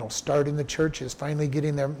God, and it'll start in the churches, finally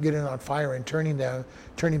getting on fire and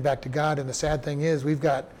turning back to God. And the sad thing is, we've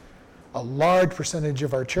got a large percentage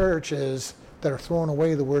of our churches that are throwing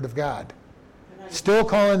away the Word of God, still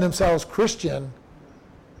calling themselves Christian,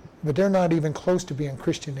 but they're not even close to being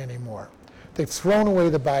Christian anymore. They've thrown away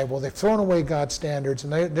the Bible. They've thrown away God's standards,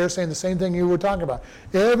 and they're saying the same thing you were talking about.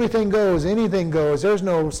 Everything goes, anything goes. There's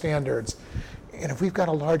no standards. And if we've got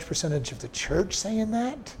a large percentage of the church saying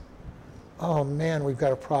that, oh man, we've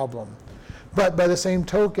got a problem. But by the same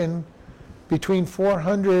token, between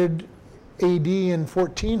 400 AD and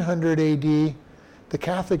 1400 AD, the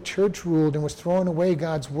Catholic Church ruled and was throwing away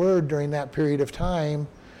God's word during that period of time,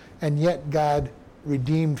 and yet God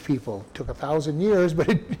redeemed people. It took 1,000 years, but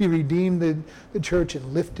he redeemed the church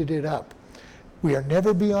and lifted it up. We are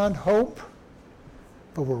never beyond hope,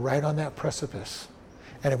 but we're right on that precipice.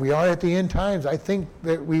 And if we are at the end times, I think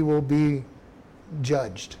that we will be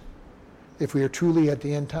judged if we are truly at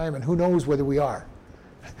the end time, and who knows whether we are.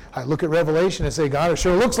 I look at Revelation and say, God, it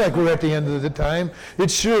sure looks like we're at the end of the time.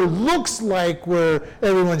 It sure looks like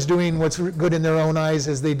everyone's doing what's good in their own eyes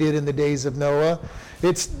as they did in the days of Noah.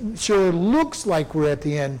 It sure looks like we're at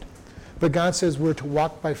the end. But God says we're to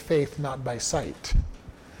walk by faith, not by sight.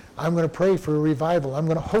 I'm going to pray for a revival. I'm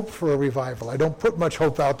going to hope for a revival. I don't put much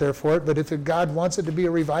hope out there for it, but if God wants it to be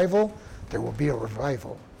a revival, there will be a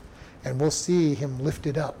revival. and we'll see him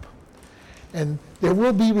lifted up. And there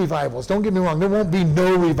will be revivals. Don't get me wrong, there won't be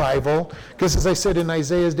no revival, because as I said in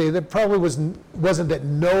Isaiah's day, there probably wasn't that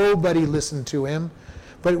nobody listened to him,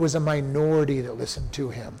 but it was a minority that listened to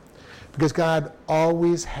him. Because God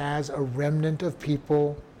always has a remnant of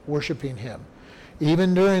people worshiping him.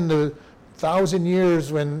 Even during the 1,000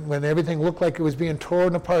 years when everything looked like it was being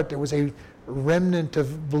torn apart, there was a remnant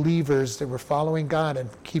of believers that were following God and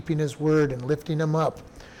keeping his word and lifting him up.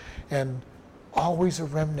 And always a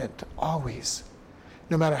remnant, always.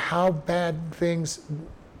 No matter how bad things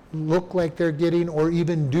look like they're getting or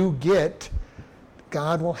even do get,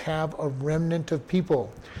 God will have a remnant of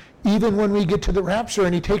people. Even when we get to the rapture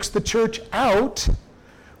and he takes the church out,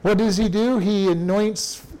 what does he do? He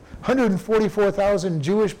anoints 144,000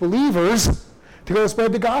 Jewish believers to go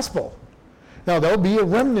spread the gospel. Now, there'll be a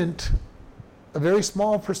remnant, a very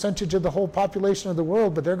small percentage of the whole population of the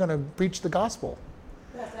world, but they're going to preach the gospel.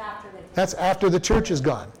 That's after the church is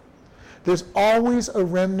gone. There's always a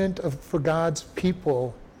remnant for God's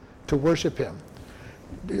people to worship him.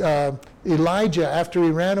 Elijah, after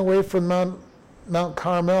he ran away from Mount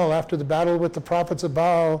Carmel, after the battle with the prophets of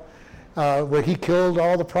Baal, where he killed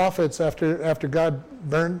all the prophets after God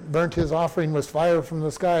burnt his offering with fire from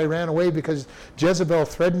the sky, ran away because Jezebel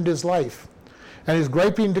threatened his life. And his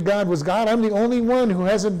griping to God was, God, I'm the only one who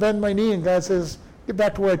hasn't bent my knee. And God says, get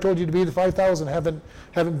back to where I told you to be. The 5,000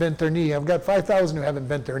 haven't bent their knee. I've got 5,000 who haven't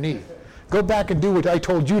bent their knee. Go back and do what I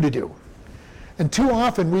told you to do. And too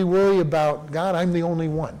often we worry about, God, I'm the only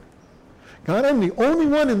one. God, I'm the only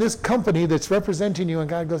one in this company that's representing you. And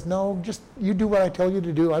God goes, no, just you do what I tell you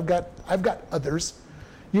to do. I've got others.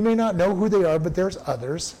 You may not know who they are, but there's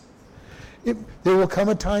others. There will come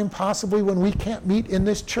a time possibly when we can't meet in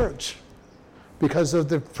this church because of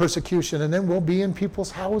the persecution, and then we'll be in people's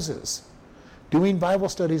houses doing Bible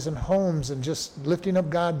studies in homes and just lifting up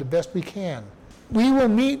God the best we can. We will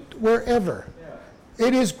meet wherever. Yeah.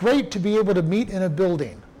 It is great to be able to meet in a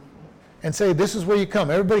building and say, this is where you come.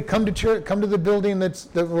 Everybody come to church, come to the building that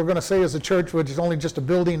we're going to say is a church, which is only just a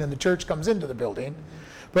building, and the church comes into the building.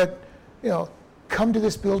 But, come to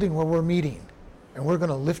this building where we're meeting, and we're going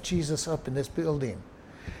to lift Jesus up in this building.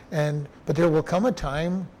 But there will come a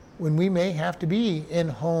time when we may have to be in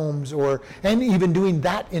homes and even doing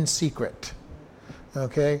that in secret.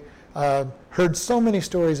 Okay? Heard so many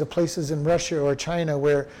stories of places in Russia or China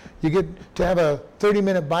where you get to have a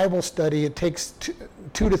 30-minute Bible study. It takes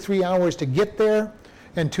 2 to 3 hours to get there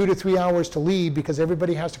and 2 to 3 hours to leave because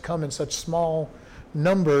everybody has to come in such small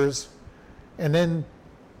numbers and then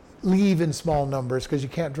leave in small numbers because you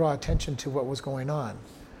can't draw attention to what was going on.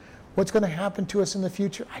 What's going to happen to us in the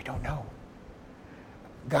future? I don't know.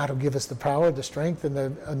 God will give us the power, the strength, and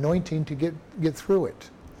the anointing to get through it.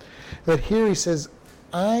 But here he says,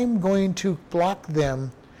 I'm going to block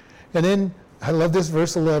them. And then, I love this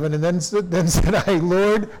verse 11, and then said I,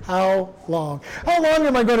 Lord, how long? How long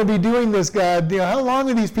am I going to be doing this, God? How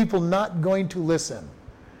long are these people not going to listen?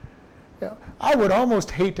 I would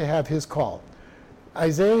almost hate to have his call.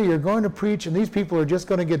 Isaiah, you're going to preach, and these people are just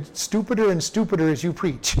going to get stupider and stupider as you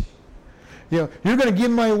preach. You're going to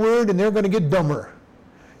give my word, and they're going to get dumber.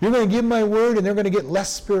 You're going to give my word, and they're going to get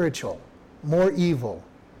less spiritual, more evil.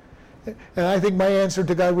 And I think my answer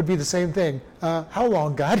to God would be the same thing. How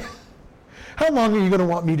long, God? How long are you going to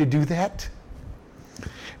want me to do that?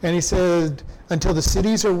 And he said, until the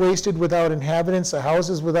cities are wasted without inhabitants, the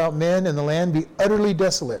houses without men, and the land be utterly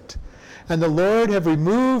desolate. And the Lord have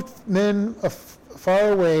removed men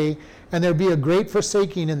far away, and there be a great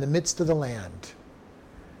forsaking in the midst of the land.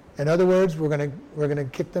 In other words, we're going to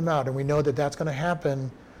kick them out, and we know that that's going to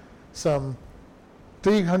happen some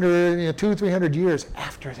 200-300 years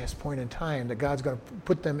after this point in time, that God's going to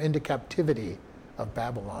put them into captivity of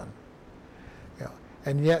Babylon.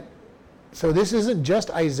 And yet, so this isn't just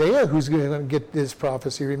Isaiah who's going to get this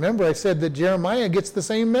prophecy. Remember, I said that Jeremiah gets the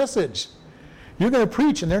same message. You're going to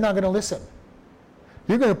preach, and they're not going to listen.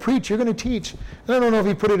 You're going to preach, you're going to teach. And I don't know if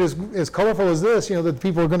he put it as colorful as this, that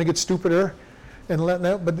people are going to get stupider,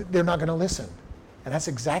 but they're not going to listen. And that's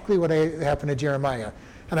exactly what happened to Jeremiah.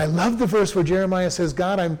 And I love the verse where Jeremiah says,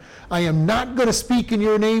 God, I am not going to speak in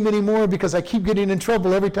your name anymore because I keep getting in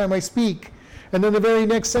trouble every time I speak. And then the very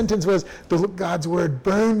next sentence was, God's word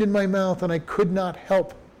burned in my mouth and I could not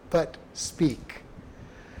help but speak.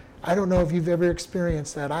 I don't know if you've ever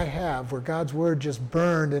experienced that. I have, where God's word just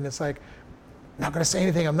burned and it's like, I'm not going to say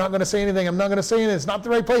anything, I'm not going to say anything, I'm not going to say anything, it's not the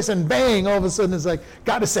right place, and bang, all of a sudden it's like,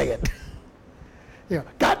 got to say it.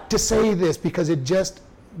 Got to say this because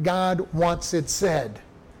God wants it said.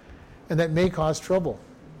 And that may cause trouble.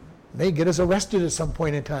 May get us arrested at some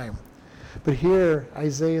point in time. But here,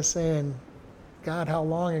 Isaiah is saying, God, how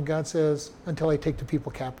long? And God says, until I take the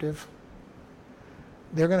people captive.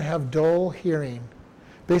 They're going to have dull hearing.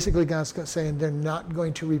 Basically, God's saying they're not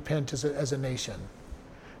going to repent as a nation.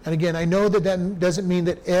 And again, I know that doesn't mean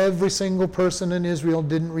that every single person in Israel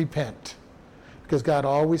didn't repent, because God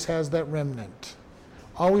always has that remnant.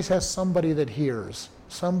 Always has somebody that hears,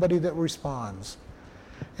 somebody that responds.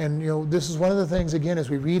 And this is one of the things, again, as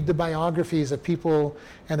we read the biographies of people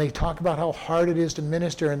and they talk about how hard it is to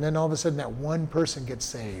minister, and then all of a sudden that one person gets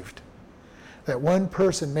saved. That one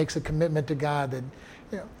person makes a commitment to God that,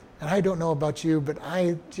 and I don't know about you, but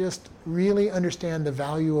I just really understand the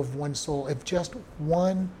value of one soul. If just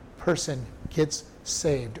one person gets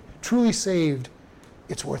saved, truly saved,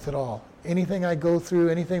 it's worth it all. Anything I go through,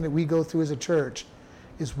 anything that we go through as a church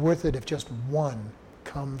is worth it if just one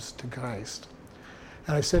comes to Christ.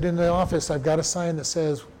 And I said in the office, I've got a sign that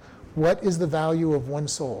says, what is the value of one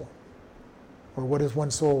soul? Or what is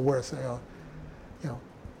one soul worth?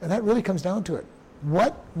 And that really comes down to it.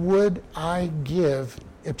 What would I give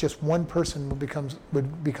if just one person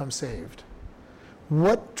would become saved?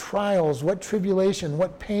 What trials, what tribulation,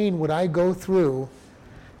 what pain would I go through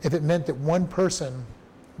if it meant that one person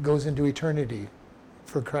goes into eternity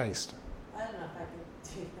for Christ? I don't know if I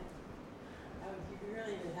could do that. You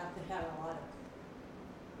really would have to have a lot of,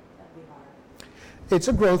 that'd be hard. It's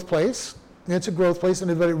a growth place.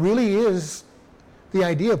 But it really is the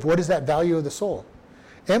idea of what is that value of the soul?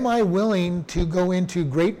 Am I willing to go into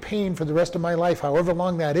great pain for the rest of my life, however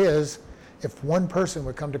long that is, if one person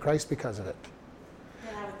would come to Christ because of it?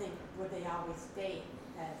 And I would think, would they always stay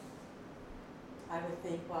as, I would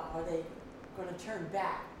think, well, are they going to turn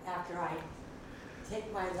back after I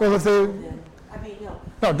take my life? Well, if they...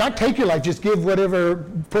 No, not take your life, just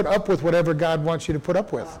put up with whatever God wants you to put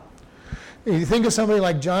up with. You think of somebody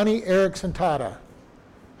like Johnny Erickson Tata,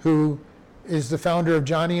 who is the founder of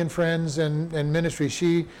Johnny and Friends and Ministry.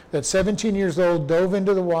 She, at 17 years old, dove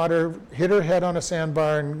into the water, hit her head on a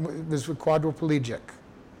sandbar, and was quadriplegic.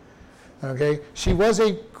 Okay? She was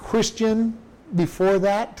a Christian before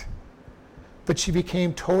that, but she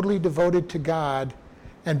became totally devoted to God,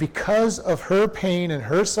 and because of her pain and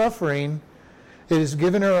her suffering, it has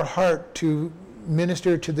given her a heart to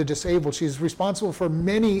minister to the disabled. She's responsible for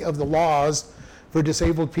many of the laws for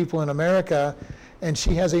disabled people in America, and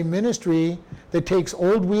she has a ministry that takes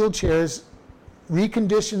old wheelchairs,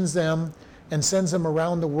 reconditions them, and sends them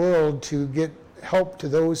around the world to get help to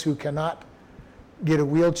those who cannot get a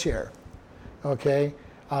wheelchair. Okay?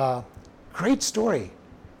 Great story.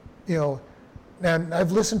 And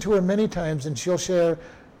I've listened to her many times, and she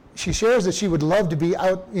shares that she would love to be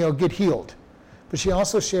out, get healed. But she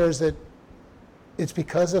also shares that it's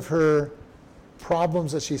because of her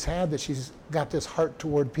problems that she's had that she's got this heart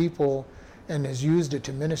toward people and has used it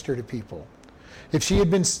to minister to people. If she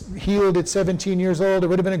had been healed at 17 years old, it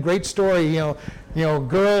would have been a great story.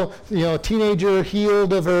 Girl, teenager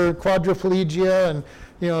healed of her quadriplegia,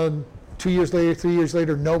 and 2 years later, 3 years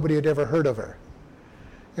later, nobody had ever heard of her.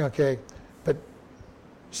 Okay, but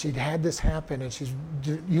she'd had this happen, and she's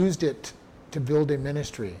used it to build a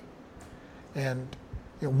ministry. And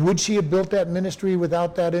would she have built that ministry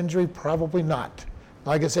without that injury? Probably not.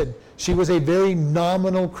 Like I said, she was a very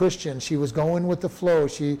nominal Christian. She was going with the flow.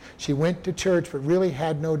 She went to church, but really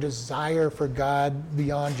had no desire for God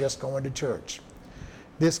beyond just going to church.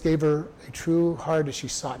 This gave her a true heart as she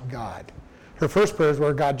sought God. Her first prayers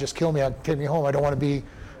were, God, just kill me, take me home. I don't want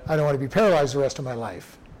to be paralyzed the rest of my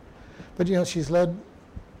life. But she's led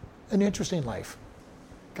an interesting life.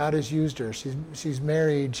 God has used her. She's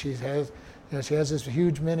married. She has this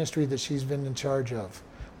huge ministry that she's been in charge of.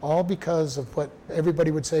 All because of what everybody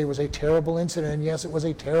would say was a terrible incident. And yes, it was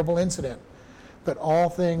a terrible incident. But all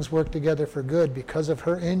things work together for good. Because of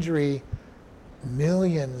her injury,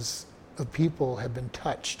 millions of people have been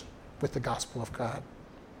touched with the gospel of God.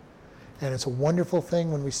 And it's a wonderful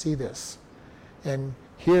thing when we see this. And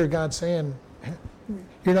here God's saying,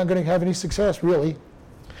 you're not going to have any success, really.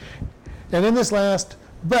 And then this last,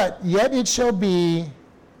 but yet it shall be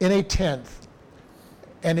in a tenth,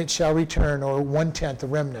 and it shall return, or 1/10, a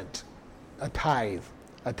remnant, a tithe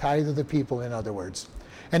of the people, in other words.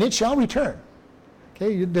 And it shall return.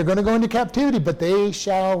 Okay, they're going to go into captivity, but they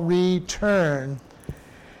shall return,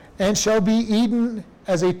 and shall be eaten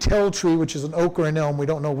as a tell tree, which is an oak or an elm, we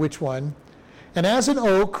don't know which one, and as an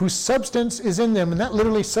oak whose substance is in them, and that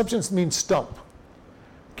literally substance means stump.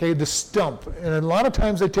 Okay, the stump. And a lot of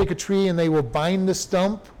times they take a tree and they will bind the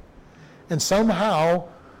stump, and somehow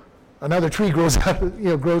another tree grows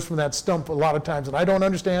grows from that stump a lot of times. And I don't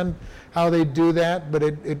understand how they do that, but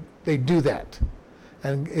they do that.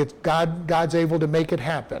 And God's able to make it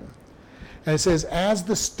happen. And it says, as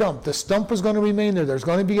the stump is going to remain there. There's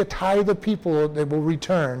going to be a tithe of people that will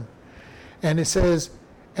return. And it says,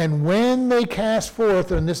 and when they cast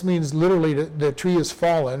forth, and this means literally the tree is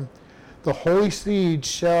fallen, the holy seed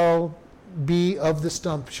shall be of the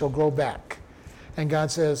stump, shall grow back. And God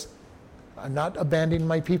says, I'm not abandoning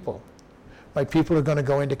my people. My people are going to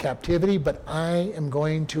go into captivity, but I am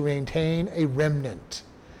going to maintain a remnant.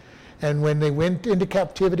 And when they went into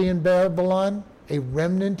captivity in Babylon, a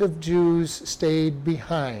remnant of Jews stayed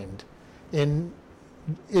behind in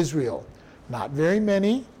Israel. Not very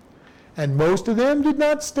many, and most of them did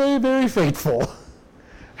not stay very faithful.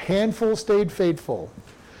 A handful stayed faithful.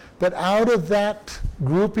 But out of that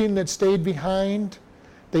grouping that stayed behind,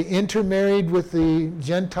 they intermarried with the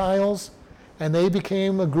Gentiles, and they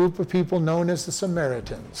became a group of people known as the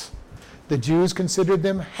Samaritans. The Jews considered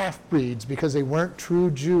them half-breeds because they weren't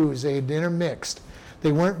true Jews. They had intermixed.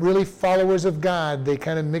 They weren't really followers of God. They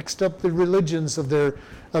kind of mixed up the religions of the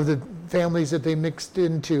families that they mixed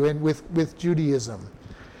into and with Judaism.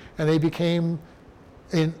 And they became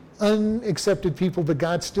an unaccepted people, but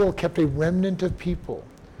God still kept a remnant of people.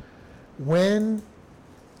 When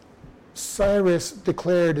Cyrus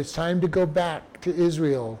declared it's time to go back to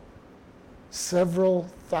Israel, several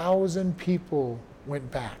thousand people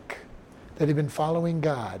went back that had been following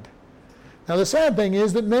God. Now the sad thing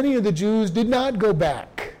is that many of the Jews did not go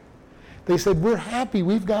back. They said, we're happy,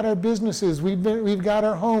 we've got our businesses, we've got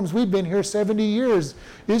our homes, we've been here 70 years.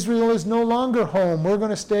 Israel is no longer home, we're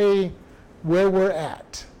going to stay where we're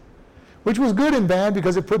at. Which was good and bad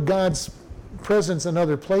because it put God's presence in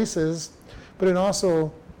other places, but it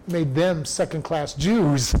also made them second-class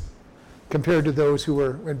Jews compared to those who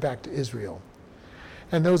went back to Israel.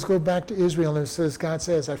 And those go back to Israel, and it says, God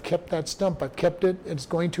says, I've kept that stump, I've kept it, it's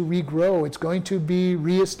going to regrow, it's going to be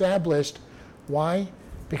reestablished. Why?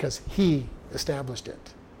 Because He established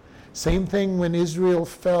it. Same thing when Israel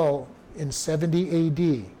fell in 70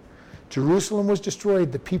 AD. Jerusalem was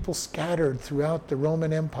destroyed, the people scattered throughout the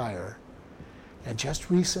Roman Empire. And just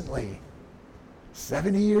recently,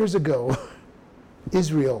 70 years ago,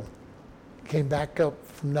 Israel came back up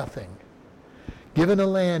from nothing, given a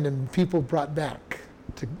land and people brought back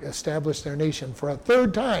to establish their nation for a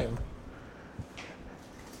third time,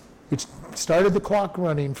 which started the clock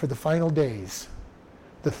running for the final days.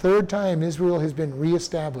 The third time Israel has been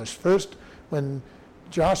reestablished. First, when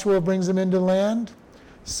Joshua brings them into land.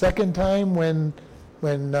 Second time, when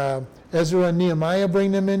Ezra and Nehemiah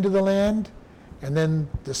bring them into the land. And then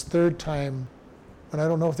this third time, when I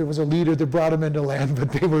don't know if there was a leader that brought them into land,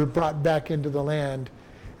 but they were brought back into the land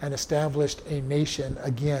and established a nation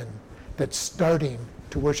again that's starting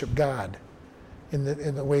to worship God in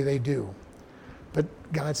the way they do. But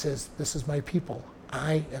God says, this is my people.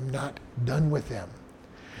 I am not done with them.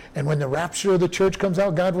 And when the rapture of the church comes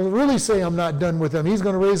out, God will really say, I'm not done with them. He's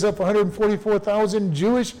going to raise up 144,000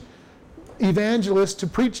 Jewish evangelists to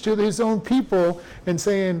preach to his own people and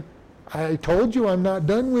saying, I told you I'm not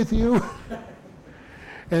done with you.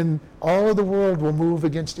 And all of the world will move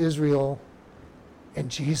against Israel, and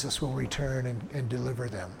Jesus will return and deliver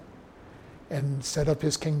them and set up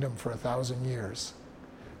his kingdom for 1,000 years.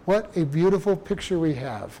 What a beautiful picture we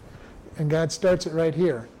have. And God starts it right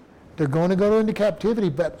here. They're going to go into captivity,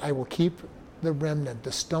 but I will keep the remnant.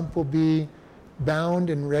 The stump will be bound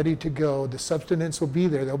and ready to go. The substance will be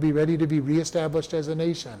there. They'll be ready to be reestablished as a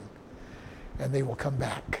nation. And they will come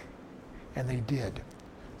back. And they did.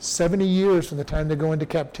 70 years from the time they go into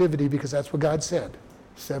captivity, because that's what God said.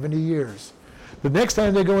 70 years. The next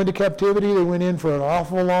time they go into captivity, they went in for an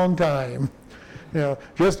awful long time.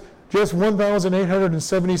 Just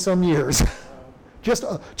 1,870 some years. just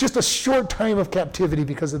a short time of captivity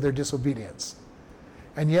because of their disobedience.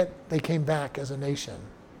 And yet they came back as a nation.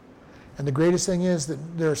 And the greatest thing is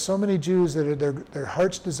that there are so many Jews that their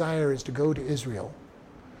heart's desire is to go to Israel.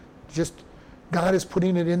 God is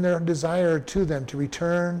putting it in their desire to them to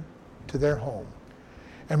return to their home.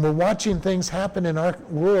 And we're watching things happen in our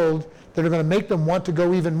world that are going to make them want to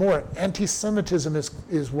go even more. Anti-Semitism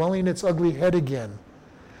is welling its ugly head again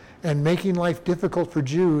and making life difficult for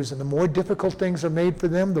Jews. And the more difficult things are made for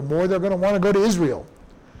them, the more they're going to want to go to Israel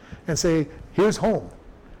and say, here's home.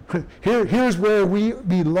 Here's where we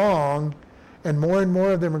belong. And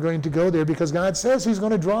more of them are going to go there because God says he's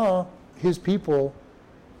going to draw his people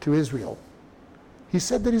to Israel. He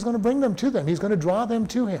said that he's going to bring them to them. He's going to draw them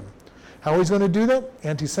to him. How he's going to do that?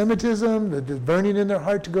 Anti-Semitism, the burning in their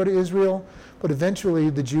heart to go to Israel. But eventually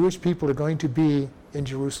the Jewish people are going to be in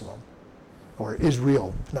Jerusalem. Or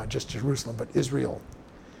Israel, not just Jerusalem, but Israel.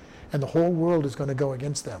 And the whole world is going to go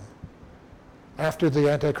against them. After the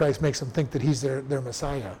Antichrist makes them think that he's their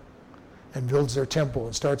Messiah. and builds their temple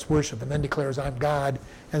and starts worship and then declares, I'm God,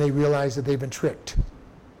 and they realize that they've been tricked.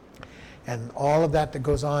 And all of that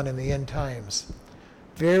goes on in the end times.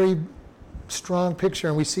 Very strong picture,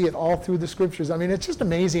 and we see it all through the scriptures. I mean, it's just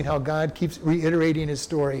amazing how God keeps reiterating his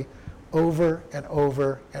story over and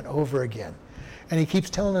over and over again. And he keeps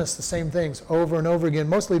telling us the same things over and over again,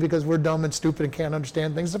 mostly because we're dumb and stupid and can't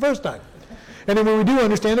understand things the first time. And then when we do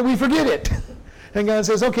understand it, we forget it. And God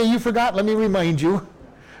says, okay, you forgot, let me remind you.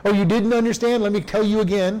 Oh, you didn't understand, let me tell you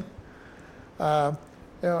again.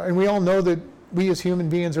 And we all know that we as human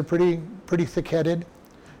beings are pretty thick-headed.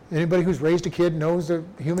 Anybody who's raised a kid knows that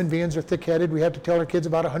human beings are thick-headed. We have to tell our kids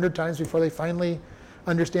about 100 times before they finally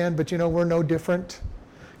understand, but we're no different.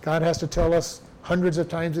 God has to tell us hundreds of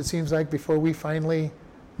times, it seems like, before we finally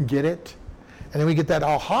get it. And then we get that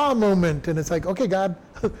aha moment, and it's like, okay, God,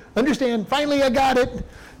 understand, finally I got it.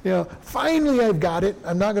 Finally I've got it.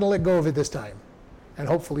 I'm not going to let go of it this time. And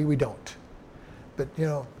hopefully we don't. But,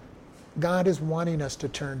 God is wanting us to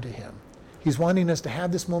turn to him. He's wanting us to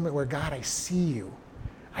have this moment where, God, I see you.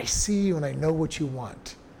 I see you and I know what you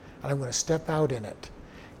want. And I'm going to step out in it.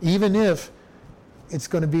 Even if it's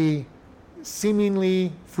going to be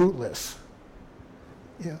seemingly fruitless.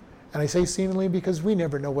 And I say seemingly because we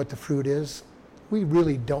never know what the fruit is. We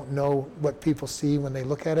really don't know what people see when they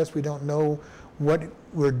look at us. We don't know what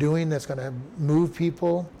we're doing that's going to move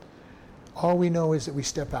people. All we know is that we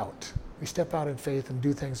step out. We step out in faith and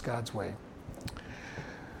do things God's way.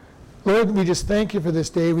 Lord, we just thank you for this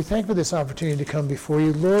day. We thank you for this opportunity to come before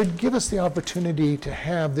you. Lord, give us the opportunity to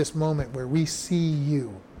have this moment where we see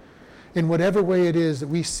you. In whatever way it is that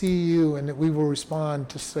we see you, and that we will respond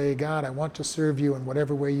to say, God, I want to serve you in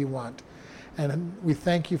whatever way you want. And we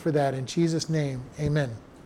thank you for that. In Jesus' name, amen.